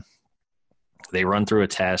 They run through a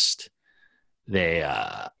test.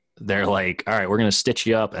 They're like, all right, we're going to stitch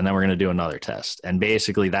you up and then we're going to do another test. And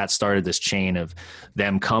basically that started this chain of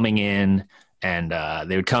them coming in. And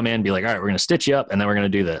they would come in and be like, all right, we're going to stitch you up and then we're going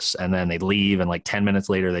to do this. And then they'd leave. And like 10 minutes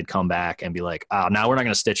later, they'd come back and be like, oh, no, we're not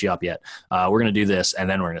going to stitch you up yet. We're going to do this. And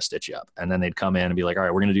then we're going to stitch you up. And then they'd come in and be like, all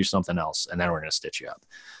right, we're going to do something else. And then we're going to stitch you up.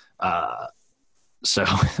 So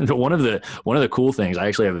one of the cool things, I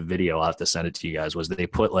actually have a video, I'll have to send it to you guys, was they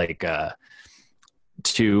put like,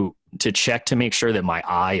 to check to make sure that my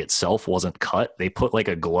eye itself wasn't cut. They put like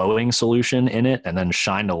a glowing solution in it and then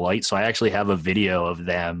shined a light. So I actually have a video of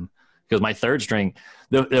them. Because my third string,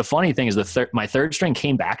 the funny thing is my third string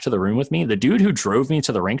came back to the room with me. The dude who drove me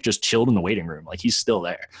to the rink just chilled in the waiting room. Like he's still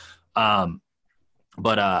there. So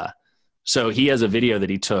he has a video that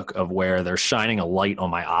he took of where they're shining a light on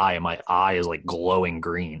my eye and my eye is like glowing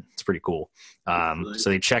green. It's pretty cool. So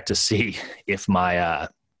they checked to see if my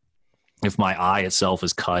eye itself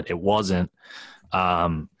is cut. It wasn't.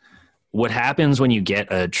 What happens when you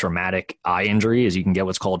get a traumatic eye injury is you can get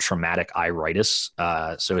what's called traumatic iritis.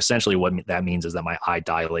 So essentially what that means is that my eye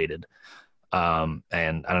dilated. And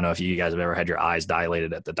I don't know if you guys have ever had your eyes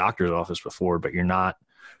dilated at the doctor's office before, but you're not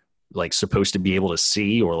like supposed to be able to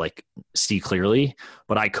see or like see clearly,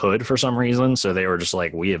 but I could for some reason. So they were just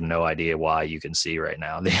like, we have no idea why you can see right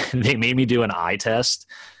now. They made me do an eye test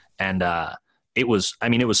and it was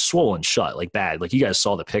swollen shut, like bad. Like you guys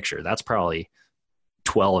saw the picture. That's probably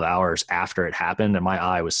 12 hours after it happened and my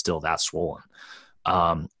eye was still that swollen.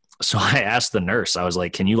 So I asked the nurse, I was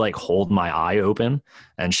like, can you like hold my eye open?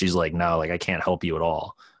 And she's like, no, like I can't help you at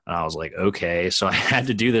all. And I was like, okay. So I had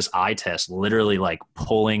to do this eye test, literally like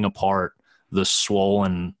pulling apart the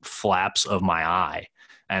swollen flaps of my eye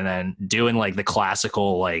and then doing like the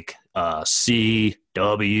classical, like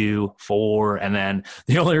CW4. And then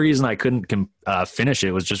the only reason I couldn't finish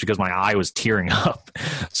it was just because my eye was tearing up.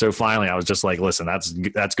 So finally I was just like, listen,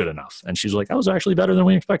 that's good enough. And she's like, that was actually better than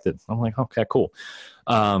we expected. I'm like, okay, cool.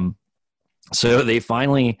 So they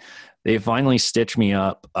finally stitched me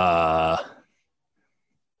up.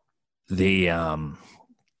 They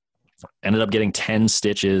ended up getting 10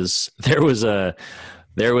 stitches. There was a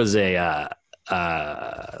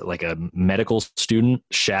like a medical student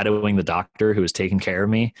shadowing the doctor who was taking care of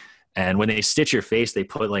me. And when they stitch your face, they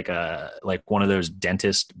put like one of those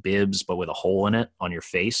dentist bibs, but with a hole in it on your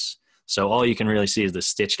face. So all you can really see is the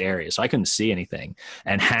stitched area. So I couldn't see anything.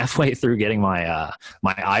 And halfway through getting my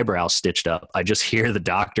my eyebrow stitched up, I just hear the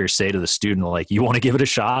doctor say to the student, like, "You want to give it a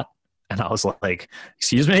shot?" And I was like,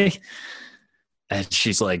 "Excuse me?" And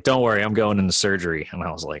she's like, "Don't worry, I'm going into surgery." And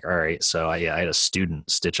I was like, all right. So I had a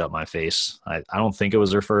student stitch up my face. I don't think it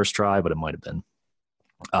was her first try, but it might have been.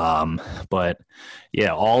 But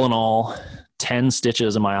yeah, all in all, 10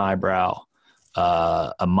 stitches in my eyebrow,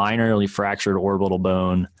 a minorly fractured orbital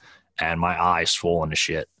bone, and my eye swollen to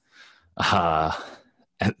shit.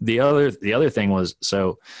 And the other thing was,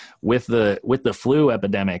 so with the flu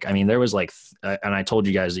epidemic, I mean, there was like, and I told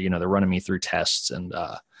you guys that, they're running me through tests and,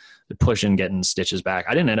 pushing, getting stitches back.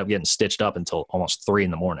 I didn't end up getting stitched up until almost 3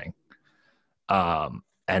 a.m.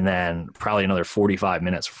 And then probably another 45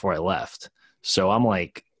 minutes before I left. So I'm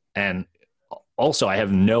like, and also I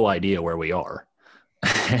have no idea where we are.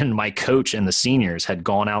 And my coach and the seniors had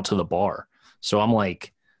gone out to the bar. So I'm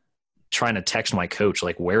like trying to text my coach,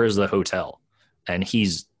 like, where is the hotel? And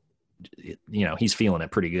he's feeling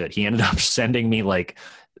it pretty good. He ended up sending me like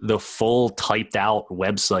the full typed out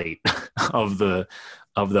website of the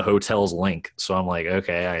hotel's link. So I'm like,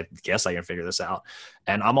 okay, I guess I can figure this out.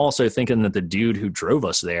 And I'm also thinking that the dude who drove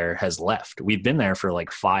us there has left. We've been there for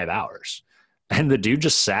like 5 hours. And the dude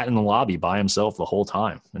just sat in the lobby by himself the whole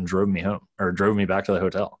time and drove me home, or drove me back to the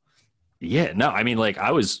hotel. Yeah, no, I mean, like,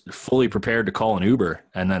 I was fully prepared to call an Uber.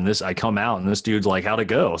 And then I come out and this dude's like, how'd it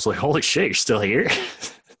go? I was like, holy shit, you're still here?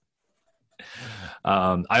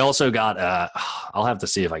 I also got, I'll have to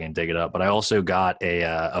see if I can dig it up, but I also got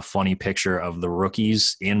a funny picture of the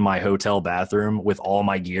rookies in my hotel bathroom with all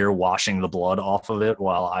my gear washing the blood off of it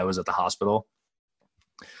while I was at the hospital.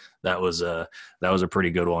 That was a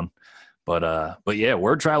pretty good one. But yeah,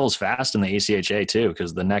 word travels fast in the ACHA too,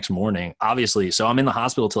 because the next morning, obviously, so I'm in the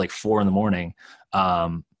hospital till like 4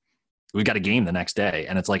 a.m. We've got a game the next day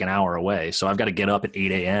and it's like an hour away. So I've got to get up at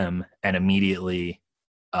 8 a.m. and immediately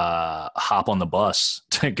hop on the bus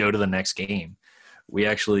to go to the next game. We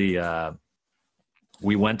actually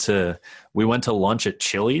we went to lunch at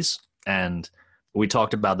Chili's, and we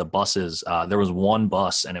talked about the buses. There was one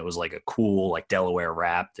bus and it was like a cool, like, Delaware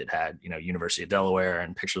wrapped. It had, University of Delaware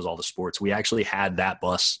and pictures of all the sports. We actually had that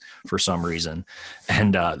bus for some reason.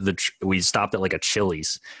 And we stopped at like a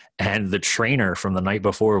Chili's, and the trainer from the night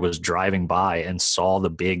before was driving by and saw the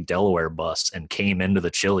big Delaware bus and came into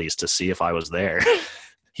the Chili's to see if I was there.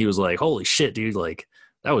 He was like, holy shit, dude. Like,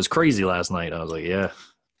 that was crazy last night. I was like, yeah.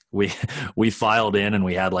 We filed in and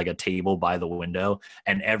we had like a table by the window,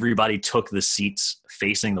 and everybody took the seats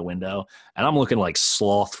facing the window. And I'm looking like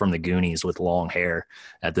Sloth from the Goonies with long hair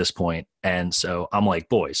at this point. And so I'm like,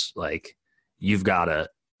 boys, like, you gotta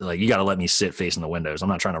let me sit facing the windows. I'm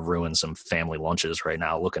not trying to ruin some family lunches right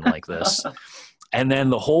now looking like this. And then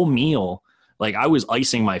the whole meal, like, I was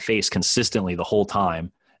icing my face consistently the whole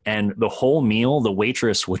time. And the whole meal, the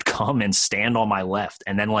waitress would come and stand on my left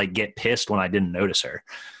and then like get pissed when I didn't notice her.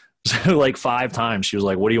 So like 5 times she was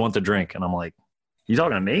like, what do you want to drink? And I'm like, you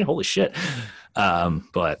talking to me? Holy shit.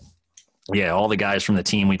 But yeah, all the guys from the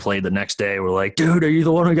team we played the next day were like, dude, are you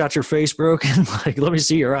the one who got your face broken? Like, let me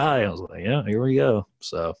see your eye. I was like, yeah, here we go.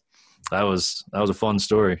 So that was a fun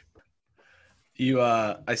story. You,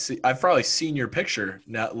 I've probably seen your picture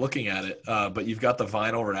now looking at it, but you've got the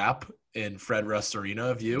vinyl wrap in Fred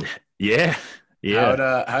Rustarina of you. Yeah.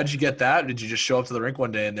 How'd you get that? Did you just show up to the rink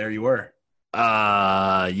one day and there you were?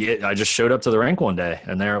 Yeah, I just showed up to the rink one day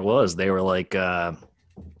and there it was. They were like, I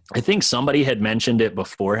think somebody had mentioned it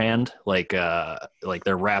beforehand. Like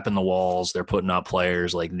they're wrapping the walls, they're putting up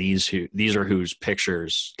players, like these are whose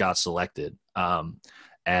pictures got selected.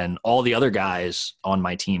 And all the other guys on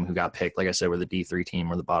my team who got picked, like I said, were the D3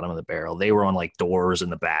 team or the bottom of the barrel. They were on like doors in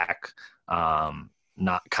the back,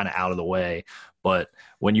 not kind of out of the way. But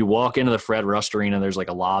when you walk into the Fred Rust Arena, there's like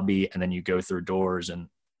a lobby, and then you go through doors, and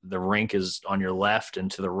the rink is on your left, and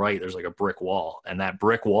to the right, there's like a brick wall, and that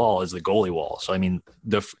brick wall is the goalie wall. So, I mean,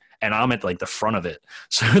 and I'm at like the front of it.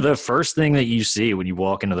 So the first thing that you see when you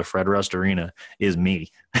walk into the Fred Rust Arena is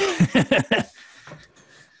me.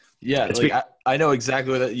 Yeah, I know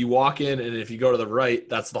exactly that. You walk in, and if you go to the right,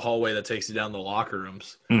 that's the hallway that takes you down the locker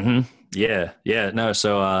rooms. Mm-hmm. Yeah. No,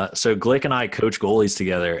 so Glick and I coach goalies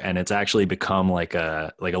together, and it's actually become like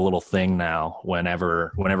a little thing now.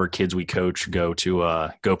 Whenever kids we coach go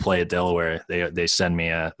play at Delaware, they send me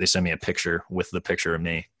a picture with the picture of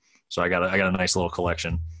me. So I got a nice little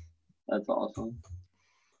collection. That's awesome.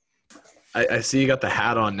 I see you got the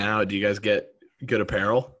hat on now. Do you guys get good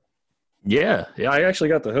apparel? Yeah. I actually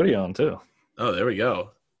got the hoodie on too. Oh, there we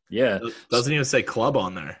go. Yeah. It doesn't even say club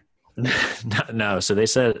on there. No. So they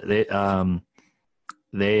said I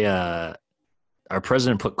our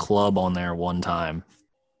president put club on there one time.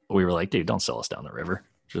 We were like, dude, don't sell us down the river.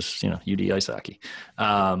 Just, UD ice hockey.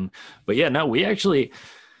 But yeah, no, we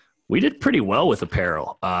did pretty well with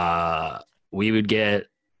apparel. You'd get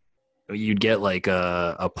like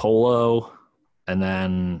a polo and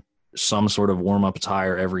then some sort of warm-up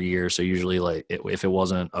attire every year. So usually like if it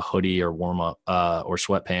wasn't a hoodie or warm-up or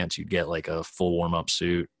sweatpants, you'd get like a full warm-up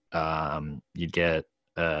suit. You'd get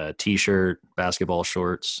a t-shirt, basketball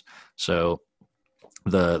shorts. So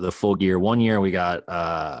the full gear. One year we got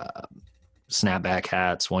snapback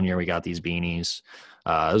hats. One year we got these beanies.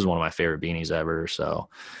 This is one of my favorite beanies ever. So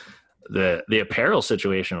the apparel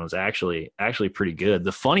situation was actually pretty good.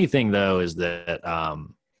 The funny thing though is that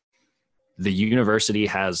the university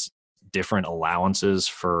has different allowances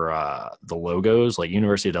for the logos. Like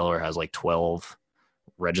University of Delaware has like 12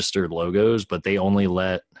 registered logos, but they only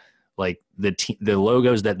let like the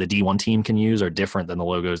logos that the D1 team can use are different than the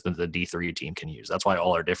logos that the D3 team can use. That's why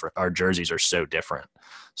our jerseys are so different.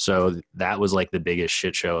 So that was like the biggest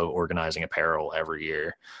shit show of organizing apparel every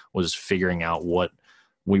year, was figuring out what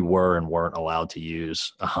we were and weren't allowed to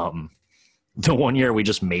use. The one year we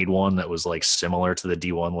just made one that was like similar to the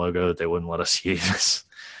D1 logo that they wouldn't let us use.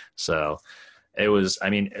 So it was,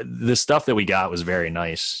 the stuff that we got was very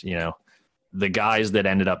nice. The guys that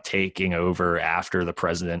ended up taking over after the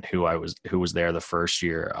president who was there the first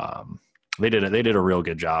year, they did a real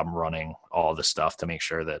good job running all the stuff to make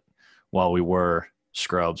sure that while we were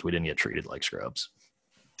scrubs, we didn't get treated like scrubs.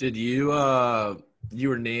 Did you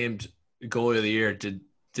were named goalie of the year. Did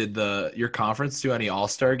your conference do any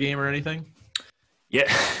all-star game or anything?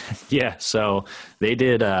 Yeah. Yeah. So they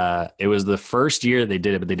did, it was the first year they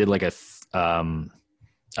did it, but they did like a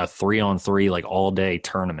 3-on-3, like all day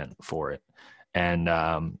tournament for it. And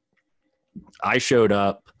I showed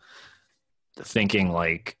up thinking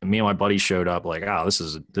like, me and my buddy showed up like, this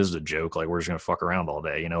is a joke. Like we're just going to fuck around all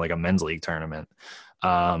day, like a men's league tournament.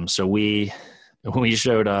 So when we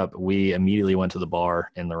showed up, we immediately went to the bar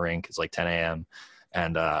in the rink. It's like 10 a.m.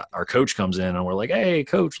 And our coach comes in and we're like, hey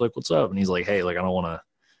coach, like what's up? And he's like, hey, like I don't want to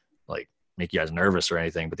like make you guys nervous or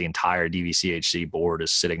anything, but the entire DVCHC board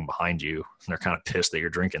is sitting behind you and they're kind of pissed that you're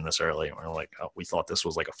drinking this early. And we're like, we thought this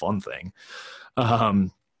was like a fun thing.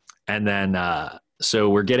 And then so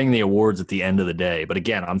we're getting the awards at the end of the day, but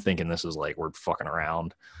again, I'm thinking this is like we're fucking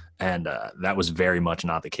around. And that was very much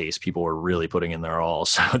not the case. People were really putting in their all.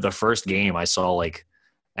 So the first game I saw like,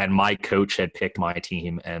 and my coach had picked my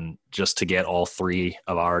team, and just to get all three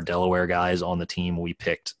of our Delaware guys on the team, we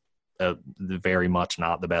picked very much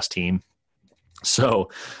not the best team. So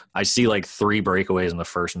I see like 3 breakaways in the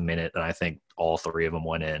first minute, and I think all 3 of them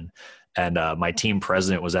went in. And my team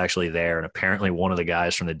president was actually there, and apparently one of the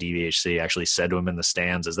guys from the DVHC actually said to him in the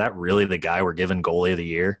stands, "Is that really the guy we're giving goalie of the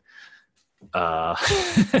year?"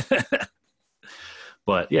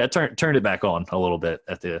 But yeah, turned it back on a little bit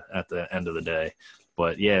at the end of the day.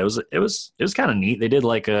 But yeah, it was kind of neat. They did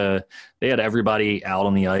they had everybody out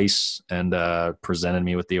on the ice and presented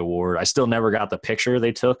me with the award. I still never got the picture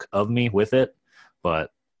they took of me with it,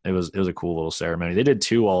 but it was a cool little ceremony. They did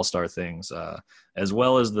 2 all-star things, as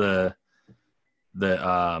well as the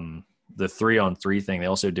 3-on-3 thing. They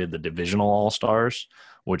also did the divisional all-stars,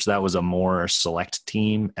 which that was a more select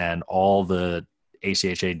team, and all the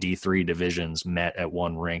ACHA D3 divisions met at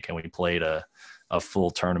one rink, and we played a full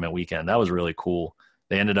tournament weekend. That was really cool.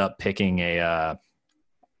 They ended up picking a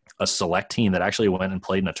select team that actually went and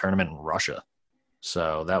played in a tournament in Russia.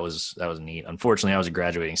 So that was neat. Unfortunately, I was a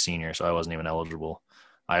graduating senior, so I wasn't even eligible.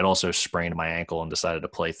 I had also sprained my ankle and decided to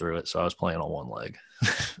play through it, so I was playing on one leg.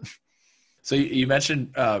 So you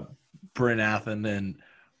mentioned Bryn Athyn, and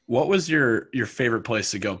what was your favorite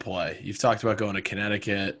place to go play? You've talked about going to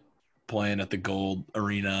Connecticut, playing at the Gold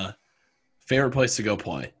Arena. Favorite place to go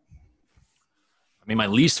play? My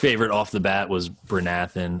least favorite off the bat was Bryn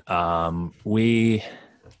Athyn. We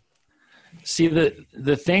see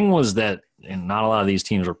the thing was that not a lot of these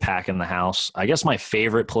teams were packing the house. I guess my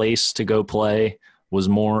favorite place to go play was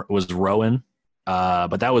Rowan,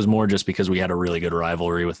 but that was more just because we had a really good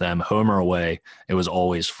rivalry with them, home or away. It was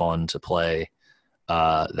always fun to play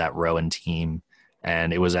that Rowan team,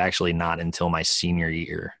 and it was actually not until my senior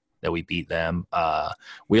year that we beat them.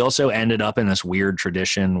 We also ended up in this weird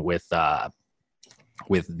tradition with the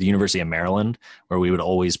University of Maryland, where we would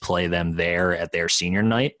always play them there at their senior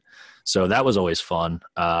night. So that was always fun.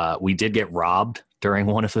 We did get robbed during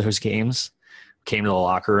one of those games. Came to the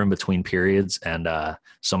locker room between periods, and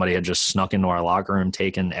somebody had just snuck into our locker room,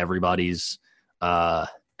 taken everybody who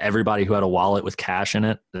had a wallet with cash in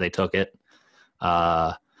it. They took it.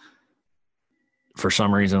 For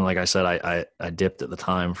some reason, like I said, I dipped at the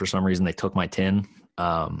time. For some reason, they took my tin.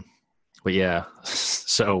 But yeah,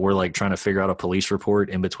 so we're like trying to figure out a police report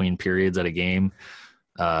in between periods at a game.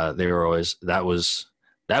 They were always that was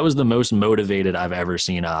the most motivated I've ever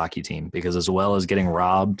seen a hockey team, because as well as getting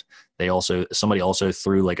robbed, somebody also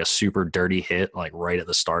threw like a super dirty hit like right at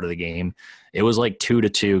the start of the game. It was like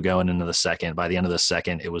 2-2 going into the second. By the end of the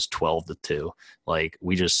second, it was 12-2. Like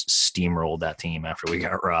we just steamrolled that team after we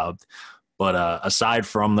got robbed. But aside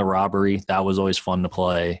from the robbery, that was always fun to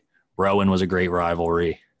play. Rowan was a great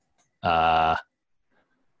rivalry. Another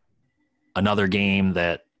game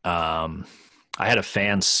that I had a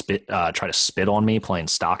fan try to spit on me playing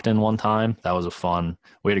Stockton one time. That was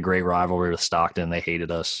we had a great rivalry with Stockton. They hated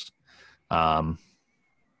us. Yeah,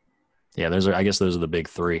 those are the big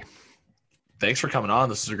three. Thanks for coming on.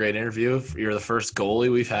 This is a great interview. You're the first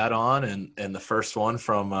goalie we've had on, and the first one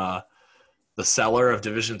from the cellar of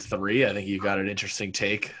Division III. I think you got an interesting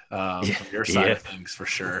take from your side of things for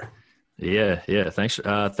sure. Yeah. Thanks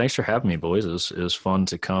for having me, boys. It was fun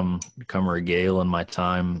to come regale in my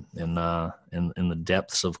time in the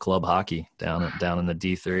depths of club hockey down in the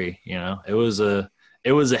D3. You know, it was a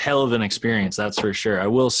hell of an experience, that's for sure. I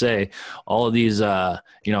will say, all of these,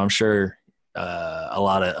 I'm sure a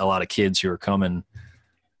lot of kids who are coming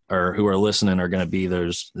or who are listening are going to be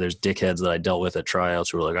there's dickheads that I dealt with at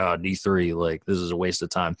tryouts who were like, oh, D3, like this is a waste of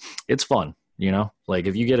time. It's fun. You know, like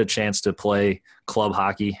if you get a chance to play club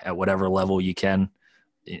hockey at whatever level you can,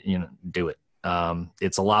 do it.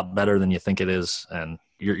 It's a lot better than you think it is, and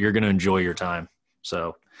you're going to enjoy your time.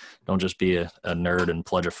 So don't just be a nerd and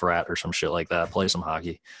pledge a frat or some shit like that. Play some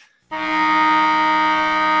hockey.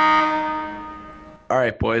 All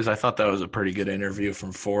right, boys. I thought that was a pretty good interview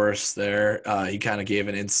from Forrest there. He kind of gave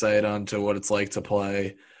an insight onto what it's like to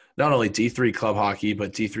play not only D3 club hockey,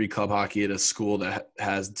 but D3 club hockey at a school that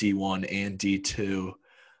has D1 and D2.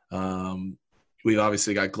 We've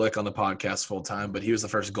obviously got Glick on the podcast full time, but he was the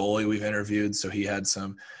first goalie we've interviewed, so he had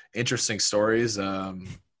some interesting stories. The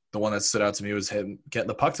one that stood out to me was him getting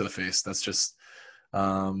the puck to the face. That's just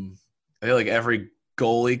I feel like every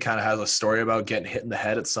goalie kind of has a story about getting hit in the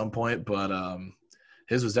head at some point, but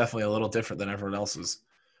his was definitely a little different than everyone else's.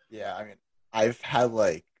 Yeah, I mean, I've had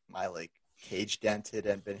like my cage dented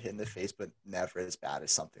and been hit in the face, but never as bad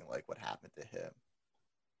as something like what happened to him.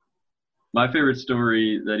 My favorite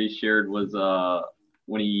story that he shared was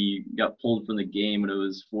when he got pulled from the game and it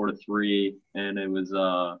was 4-3, and it was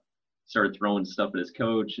started throwing stuff at his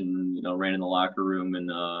coach and ran in the locker room, and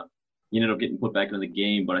he ended up getting put back into the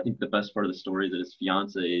game. But I think the best part of the story is that his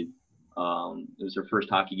fiance, it was her first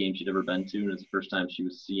hockey game she'd ever been to, and it was the first time she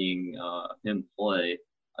was seeing him play.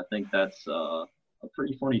 I think that's a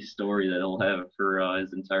pretty funny story that he'll have for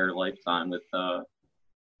his entire lifetime with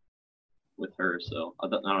her. So I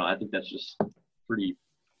don't know. I think that's just pretty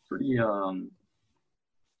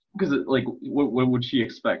because what would she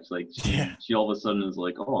expect? Like she all of a sudden is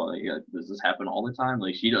like, oh, yeah, does this happen all the time?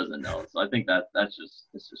 Like she doesn't know. So I think it's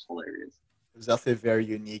just hilarious. It was definitely a very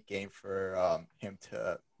unique game for him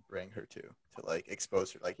to bring her to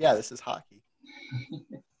expose her. Like, yeah, this is hockey.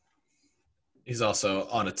 He's also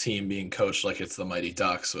on a team being coached like it's the Mighty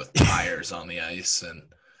Ducks with tires on the ice. And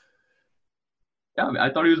yeah,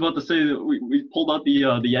 I thought he was about to say that we pulled out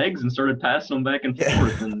the eggs and started passing them back and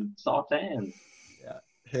forth and soft hands. Yeah,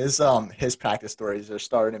 his practice stories are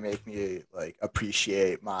starting to make me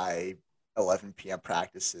appreciate my 11 p.m.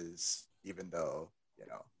 practices, even though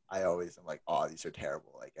I always am like, oh, these are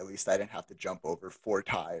terrible. Like at least I didn't have to jump over 4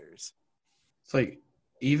 tires. It's like,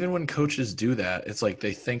 even when coaches do that, it's like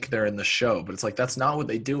they think they're in the show, but it's like that's not what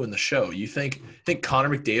they do in the show. You think Connor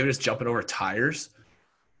McDavid is jumping over tires?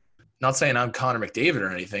 Not saying I'm Connor McDavid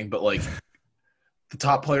or anything, but the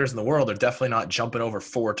top players in the world are definitely not jumping over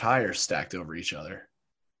 4 tires stacked over each other.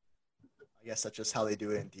 I guess that's just how they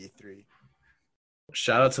do it in D3.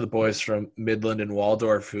 Shout out to the boys from Midland and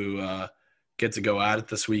Waldorf who get to go at it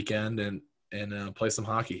this weekend and play some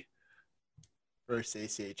hockey. First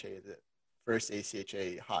ACHA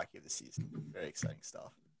hockey of the season. Very exciting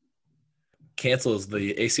stuff. Cancels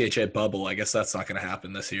the ACHA bubble. I guess that's not going to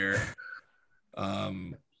happen this year.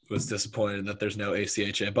 Was disappointed that there's no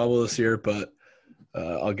ACHA bubble this year, but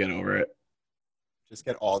I'll get over it. Just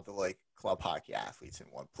get all the club hockey athletes in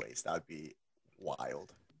one place. That would be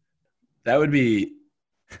wild. That would be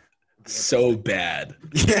so bad.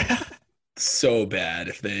 Yeah. So bad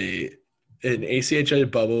if an ACHA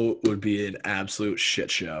bubble would be an absolute shit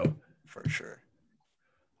show. For sure.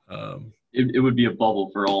 It would be a bubble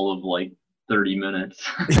for all of 30 minutes.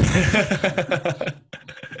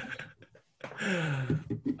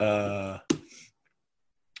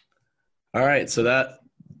 All right, so that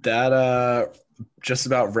just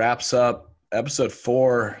about wraps up episode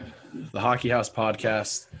 4, the Hockey House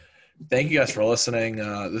podcast. thank you guys for listening.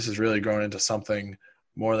 This is really growing into something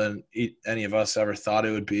more than any of us ever thought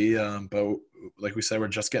it would be. But like we said, we're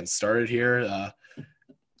just getting started here.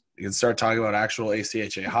 You can start talking about actual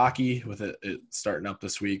ACHA hockey with it starting up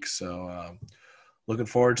this week. So looking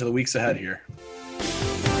forward to the weeks ahead here.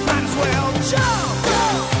 Might as well jump!